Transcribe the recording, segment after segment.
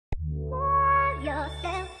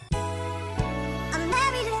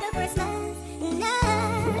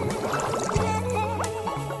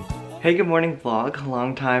Hey, good morning vlog.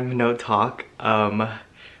 Long time no talk.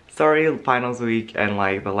 Sorry, finals week and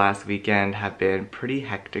like the last weekend have been pretty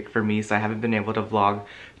hectic for me, so I haven't been able to vlog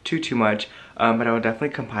too much. But I will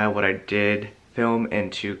definitely compile what I did film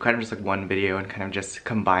into kind of just like one video and kind of just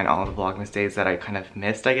combine all the Vlogmas days that I kind of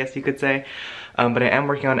missed, I guess you could say. But I am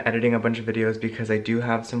working on editing a bunch of videos because I do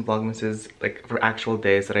have some Vlogmases like for actual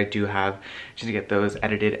days that I do have just to get those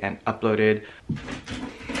edited and uploaded.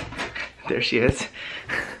 There she is.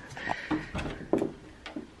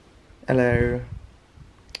 Hello.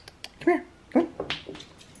 Come here. Come on.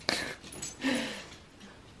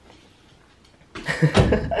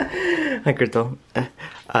 Hi, Crystal.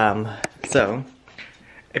 So,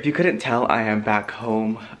 if you couldn't tell, I am back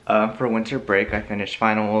home for winter break. I finished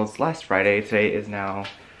finals last Friday. Today is now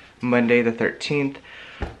Monday the 13th.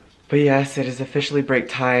 But yes, it is officially break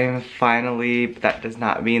time, finally. But that does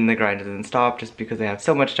not mean the grind doesn't stop, just because I have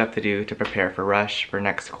so much stuff to do to prepare for Rush for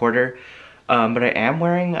next quarter. But I am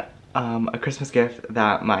wearing a Christmas gift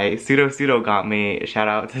that my pseudo got me. Shout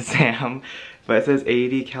out to Sam. But it says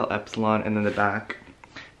AD Cal Epsilon, and then the back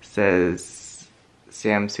says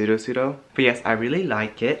Sam pseudo. But yes, I really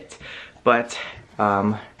like it. But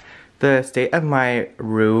the state of my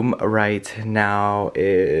room right now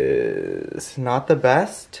is not the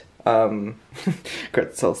best.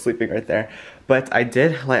 Kurt's still sleeping right there. But I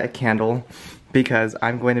did light a candle because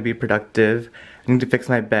I'm going to be productive. I need to fix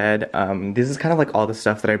my bed. This is kind of like all the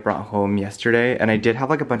stuff that I brought home yesterday, and I did have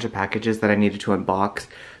like a bunch of packages that I needed to unbox,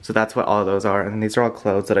 so that's what all of those are. And these are all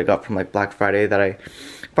clothes that I got from like Black Friday that I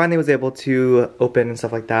finally was able to open and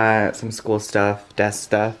stuff like that. Some school stuff, desk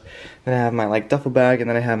stuff. Then I have my like duffel bag, and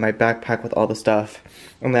then I have my backpack with all the stuff.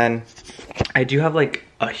 And then I do have like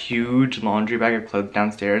a huge laundry bag of clothes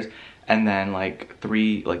downstairs, and then like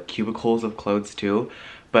 3 like cubicles of clothes too.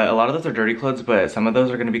 But a lot of those are dirty clothes, but some of those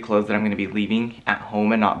are going to be clothes that I'm going to be leaving at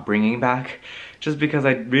home and not bringing back. Just because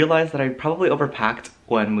I realized that I probably overpacked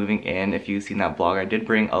when moving in. If you've seen that vlog, I did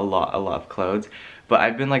bring a lot of clothes. But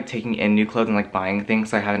I've been like taking in new clothes and like buying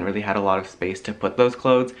things, so I haven't really had a lot of space to put those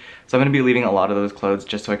clothes. So I'm going to be leaving a lot of those clothes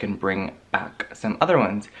just so I can bring back some other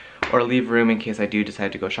ones. Or leave room in case I do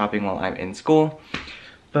decide to go shopping while I'm in school.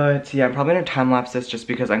 But yeah, I'm probably going to time-lapse this just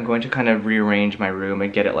because I'm going to kind of rearrange my room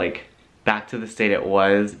and get it like back to the state it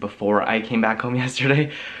was before I came back home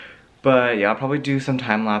yesterday. But yeah, I'll probably do some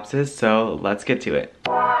time lapses, so let's get to it.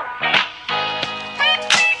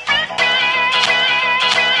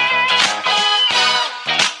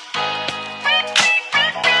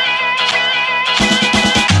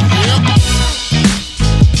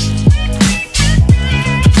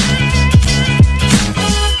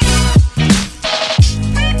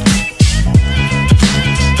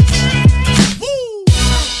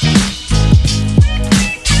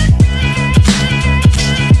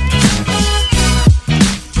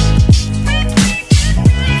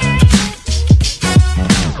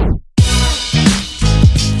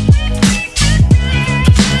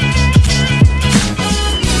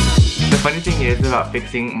 About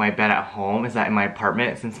fixing my bed at home is that in my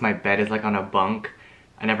apartment, since my bed is like on a bunk,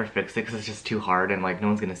 I never fix it because it's just too hard and like no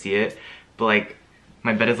one's gonna see it. But like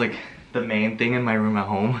my bed is like the main thing in my room at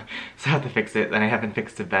home, so I have to fix it, and I haven't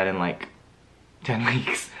fixed the bed in like 10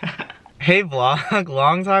 weeks. Hey vlog,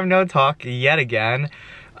 long time no talk yet again.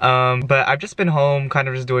 But I've just been home kind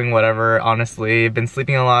of just doing whatever, honestly. Been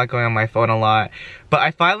sleeping a lot, going on my phone a lot. But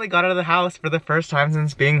I finally got out of the house for the first time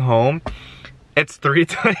since being home. It's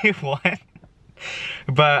 3:21.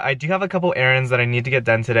 But I do have a couple errands that I need to get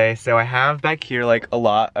done today. So I have back here like a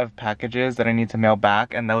lot of packages that I need to mail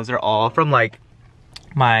back, and those are all from like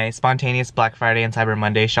my spontaneous Black Friday and Cyber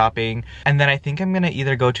Monday shopping. And then I think I'm gonna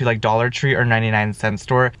either go to like Dollar Tree or 99-cent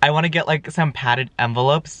store. I want to get like some padded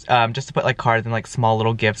envelopes just to put like cards and like small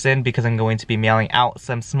little gifts in, because I'm going to be mailing out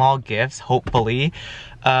some small gifts, hopefully.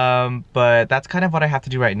 But that's kind of what I have to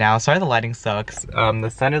do right now. Sorry the lighting sucks. The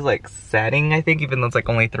sun is like setting, I think, even though it's like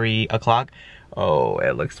only 3 o'clock. Oh,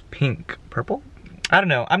 it looks pink. Purple? I don't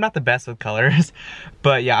know. I'm not the best with colors.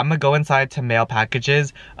 But yeah, I'm gonna go inside to mail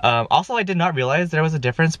packages. Also, I did not realize there was a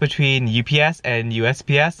difference between UPS and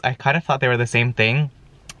USPS. I kind of thought they were the same thing.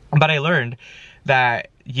 But I learned that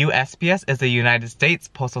USPS is the United States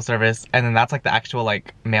Postal Service, and then that's like the actual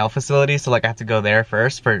like mail facility. So like I have to go there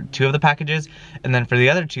first for 2 of the packages, and then for the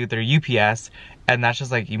other 2, they're UPS, and that's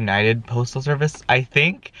just like United Postal Service, I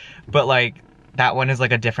think. But like that one is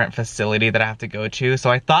like a different facility that I have to go to. So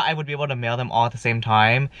I thought I would be able to mail them all at the same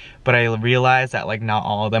time, but I realized that like not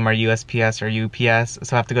all of them are USPS or UPS,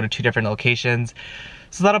 so I have to go to 2 different locations.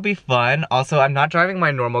 So that'll be fun. Also, I'm not driving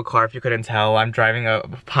my normal car, if you couldn't tell. I'm driving a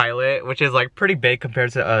Pilot, which is like pretty big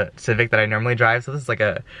compared to a Civic that I normally drive. So this is like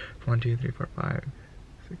a 1, 2, 3, 4, 5,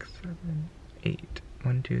 6, 7, 8.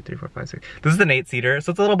 1, 2, 3, 4, 5, 6. This is an 8-seater,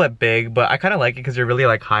 so it's a little bit big, but I kind of like it because you're really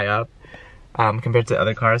like high up compared to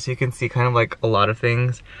other cars, so you can see kind of like a lot of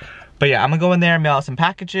things. But yeah, I'm gonna go in there and mail out some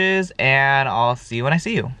packages, and I'll see you when I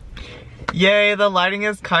see you. Yay, the lighting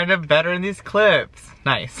is kind of better in these clips.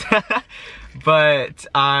 Nice. But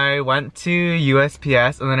I went to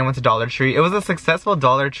USPS and then I went to Dollar Tree. It was a successful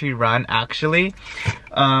Dollar Tree run, actually.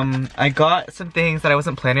 I got some things that I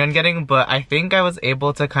wasn't planning on getting, but I think I was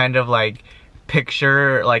able to kind of like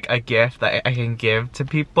picture like a gift that I can give to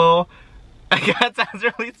people. That sounds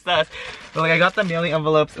really sus. But like I got the mailing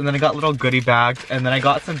envelopes, and then I got little goodie bags, and then I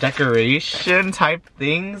got some decoration type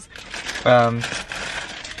things.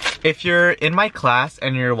 If you're in my class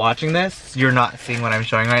and you're watching this, you're not seeing what I'm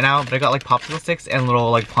showing right now, but I got like popsicle sticks and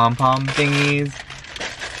little like pom-pom thingies.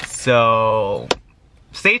 So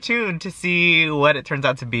stay tuned to see what it turns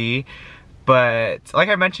out to be. But like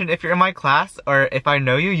I mentioned, if you're in my class or if I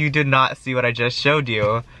know you, you did not see what I just showed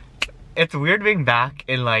you. It's weird being back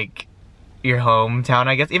in like your hometown,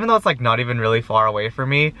 I guess, even though it's like not even really far away from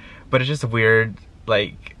me, but it's just weird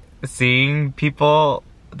like seeing people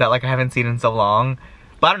that like I haven't seen in so long.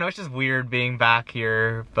 But I don't know, it's just weird being back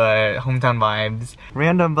here, but hometown vibes.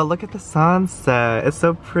 Random, but look at the sunset. It's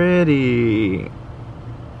so pretty.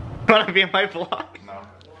 Wanna be in my vlog? No.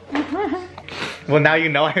 Well, now you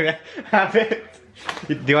know I have it.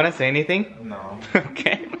 Do you wanna say anything? No.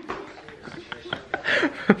 Okay.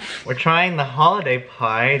 We're trying the holiday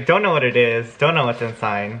pie. Don't know what it is. Don't know what's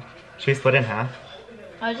inside. Should we split it in half?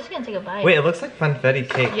 I was just gonna take a bite. Wait, it looks like funfetti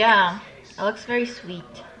cake. Yeah, it looks very sweet.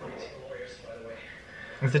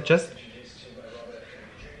 Is it just?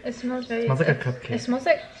 It smells very. It smells like a cupcake. It smells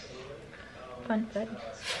like funfetti.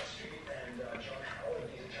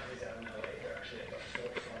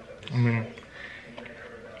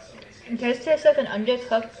 It does taste like an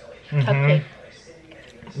undercooked cupcake.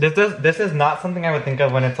 This is not something I would think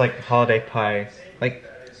of when it's like holiday pie. Like,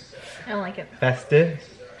 I don't like it. Festive.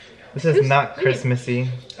 This is not sweet. Christmassy.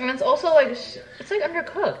 And it's also like, it's like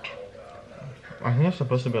undercooked. I think it's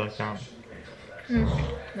supposed to be like that.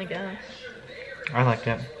 I guess. I like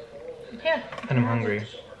it. Yeah. And I'm hungry.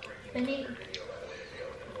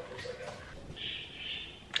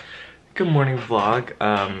 Good morning, vlog.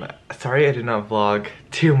 Sorry I did not vlog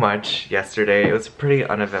too much yesterday. It was a pretty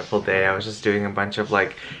uneventful day. I was just doing a bunch of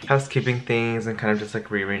like housekeeping things and kind of just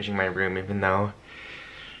like rearranging my room, even though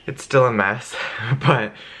it's still a mess.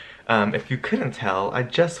 But if you couldn't tell, I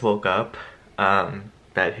just woke up.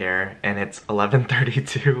 Bed here, and it's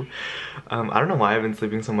 11:32. I don't know why I've been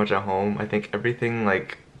sleeping so much at home. I think everything,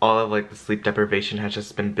 like all of like the sleep deprivation has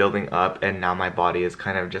just been building up, and now my body is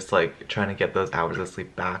kind of just like trying to get those hours of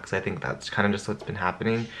sleep back. So I think that's kind of just what's been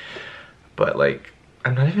happening. But like I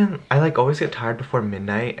like always get tired before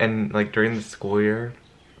midnight, and like during the school year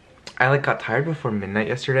I like got tired before midnight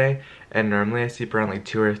yesterday, and normally I sleep around like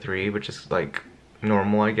 2 or 3, which is like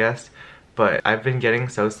normal, I guess. But I've been getting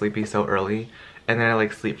so sleepy so early, and then I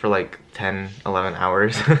like sleep for like 10, 11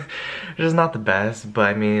 hours, which is not the best, but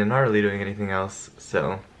I mean, I'm not really doing anything else,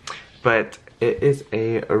 so. But it is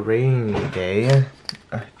a rainy day,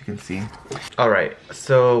 if you can see. Alright,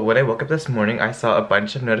 so when I woke up this morning, I saw a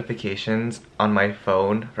bunch of notifications on my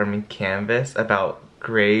phone from Canvas about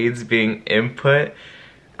grades being inputted?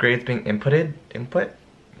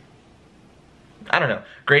 I don't know,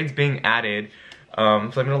 grades being added. So I'm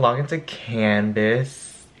gonna log into Canvas.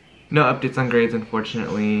 No updates on grades,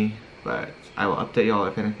 unfortunately, but I will update y'all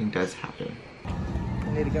if anything does happen.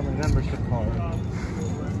 I need to get my membership card.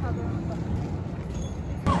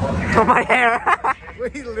 Oh, my hair!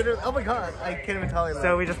 Wait, literally, oh my god, I can't even tell you that.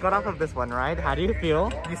 So we just got off of this one ride. How do you feel?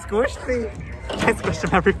 You squished me. I squished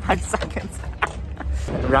him every 5 seconds.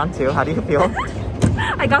 Round 2, how do you feel?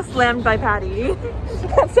 I got slammed by Patty.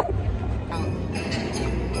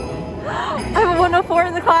 I have a 104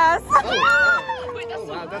 in the class.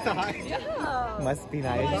 Wow, that's a high. Yeah. Must be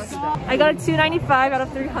nice. I got a 295 out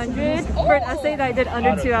of 300 for an essay that I did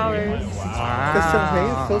under 2 hours. Wow. This champagne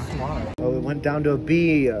is so smart. Oh, it went down to a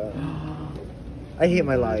B. I hate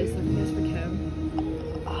my life.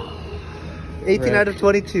 18 out of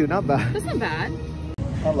 22, not bad. That's not bad.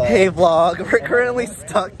 Hey vlog, we're currently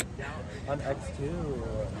stuck On X2.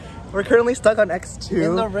 We're currently stuck on X2.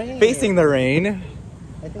 In the rain. Facing the rain.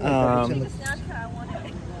 I think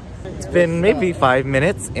It's been maybe 5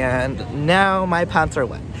 minutes, and now my pants are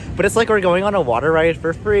wet. But it's like we're going on a water ride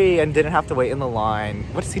for free and didn't have to wait in the line.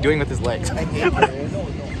 What is he doing with his legs? I hate it.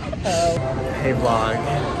 Hey vlog.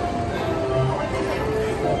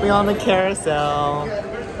 We're on the carousel.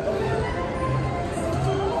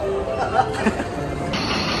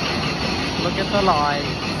 Look at the line.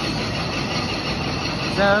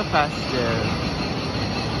 So festive.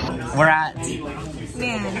 We're at...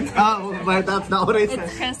 Man. Oh, but that's not what I said.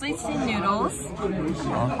 It translates to noodles.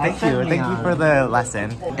 Oh, thank you for the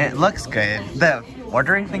lesson. It looks good. The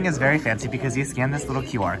ordering thing is very fancy because you scan this little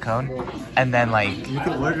QR code and then like you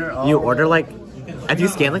can order like if you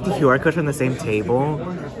scan like the QR code from the same table,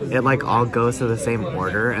 it like all goes to the same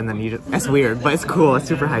order and then you just, it's weird but it's cool. It's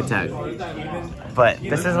super high tech. But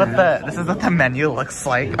this is what the menu looks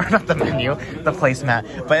like, or not the menu, the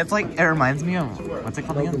placemat. But it's like it reminds me of what's it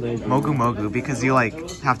called again? Mogu Mogu, because you like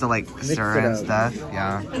have to like stir and stuff.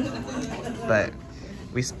 Yeah. But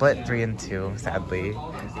we split 3 and 2, sadly.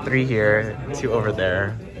 3 here, 2 over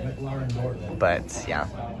there. But yeah.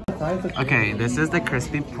 Okay, this is the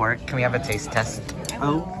crispy pork. Can we have a taste test?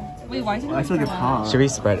 Oh. Wait, why is it I feel like it's hot. Should we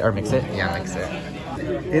spread or mix it? Yeah, mix it.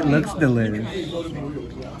 It looks delicious.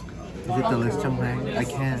 Is it delicious, Chongmei? I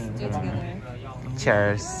can.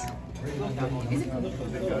 Cheers.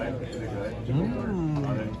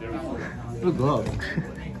 Good luck.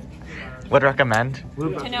 Would recommend.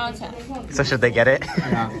 10 out of 10. So should they get it?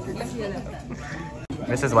 Yeah.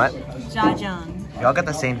 This is what? Jajang. We all got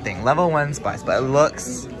the same thing. Level 1 spice, but it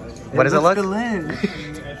looks... What does it look?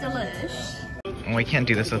 Delish. We can't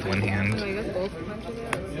do this with one hand.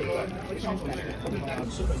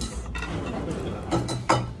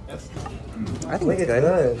 I think it's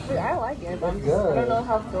good. Wait, I like it. But Good. I don't know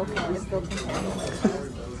how Phil can still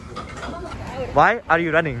Why are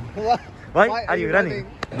you running? Why are you running?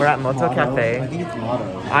 We're at Moto Cafe. I think it's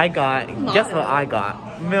Motto. I got, guess what I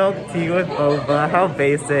got? Milk tea with boba. How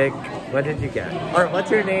basic. What did you get? Or what's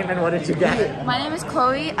your name and what did you get? My name is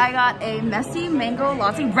Chloe. I got a messy mango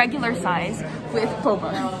latte, regular size, with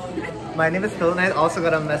boba. My name is Phil and I also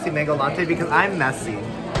got a messy mango latte because I'm messy.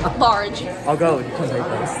 Large. I'll go. You come right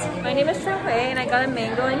first. My name is Xiaohui and I got a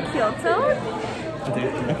mango in Kyoto.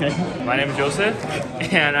 Okay. My name is Joseph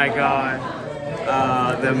and I got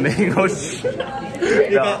the mango.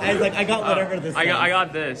 I got whatever this. I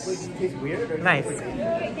got this. Nice.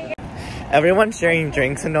 Everyone's sharing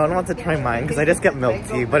drinks and no one wants to try mine because I just get milk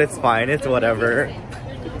tea, but it's fine. It's whatever.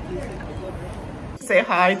 Say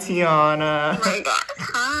hi, Tiana. Oh my god.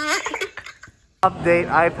 Hi. Update.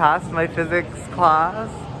 I passed my physics class.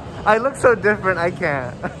 I look so different. I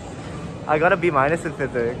can't. I got a B- in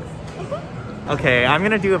physics. Okay, I'm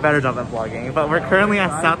gonna do a better job at vlogging, but we're currently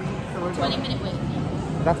at South... 20-minute wait.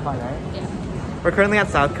 That's fine, right? Yeah. We're currently at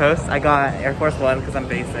South Coast. I got Air Force One because I'm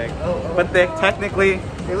basic. But they technically...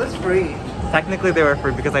 It was free. Technically they were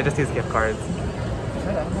free because I just used gift cards.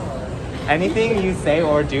 Anything you say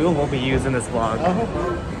or do will be used in this vlog.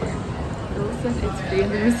 Phil says it's free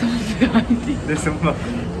and there's some There's some...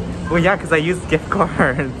 Well, yeah, because I used gift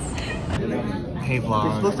cards. Hey vlog.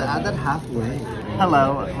 You're supposed to add that halfway.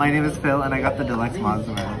 Hello, my name is Phil and I got the deluxe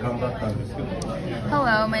Mazda.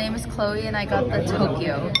 Hello, my name is Chloe and I got the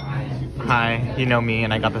Tokyo. Hi, you know me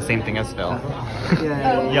and I got the same thing as Phil.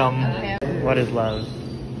 Yeah. Yum. What is love?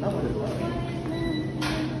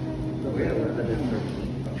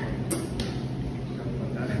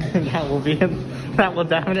 That will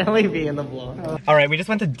definitely be in the vlog. Alright, we just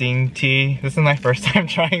went to Ding Tea. This is my first time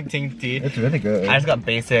trying Ding Tea. It's really good. I just got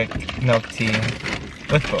basic milk tea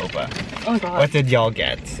with boba. Oh god. What did y'all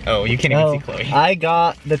get? Oh, you can't even see Chloe. I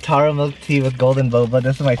got the taro milk tea with golden boba.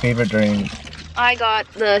 This is my favorite drink. I got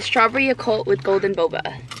the strawberry Yakult with golden boba.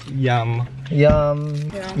 Yum. Yum.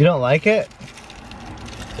 Yeah. You don't like it?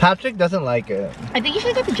 Patrick doesn't like it. I think you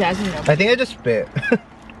should get the jasmine milk. I think I just spit.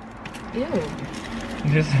 Ew.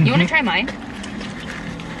 You wanna try mine?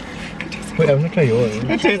 Wait, I'm gonna try yours.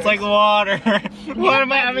 It tastes like water. What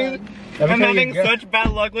am I having? I'm having such bad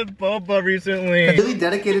luck with boba recently. I'm really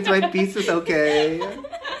dedicated to my pieces, okay?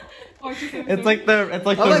 It's like Oh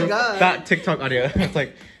my God. that TikTok audio. It's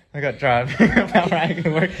like I got drive. Power I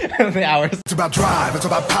can work the hours. It's about drive, it's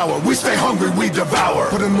about power. We stay hungry, we devour.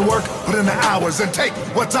 Put in the work, put in the hours, and take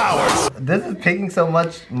what's ours. This is taking so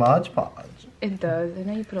much Mod Podge. It does. I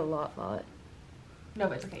know you put a lot. No,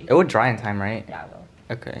 but it's okay. It would dry in time, right? Yeah, I will.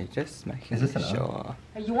 Okay, just making Is this enough? sure.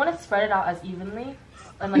 You want to spread it out as evenly,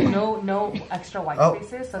 and like no extra white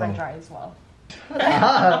spaces, so that dries well. Okay,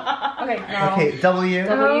 now. Okay, W.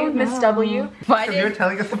 W, Miss W. Why You were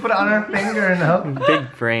telling us to put it on our finger, no?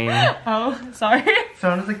 Big brain. Oh, sorry. So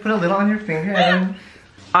I'm just like, put a little on your finger and...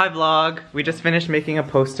 Hi vlog. We just finished making a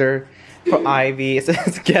poster for Ivy. It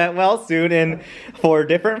says get well soon in 4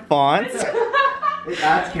 different fonts. It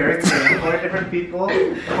adds character. 4 different people,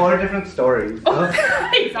 4 different stories.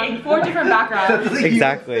 Exactly. 4 different backgrounds.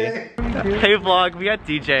 Exactly. Hey vlog, we got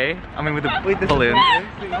DJ. I mean with the balloon.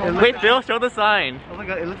 Wait, Phil, show the sign. Oh my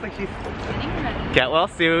god, it looks like she's... Get well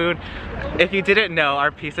soon. If you didn't know,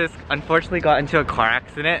 our pieces unfortunately got into a car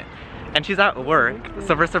accident and she's at work.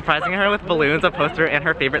 So we're surprising her with balloons, a poster, and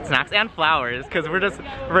her favorite snacks and flowers because we're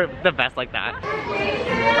the best like that.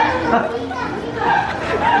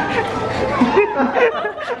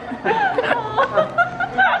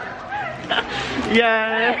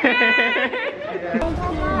 Yay!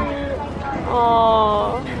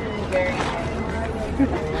 Aww.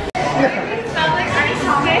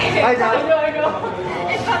 I know.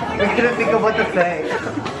 We couldn't think of what to say.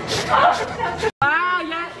 Wow,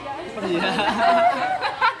 yes.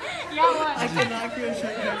 I cannot feel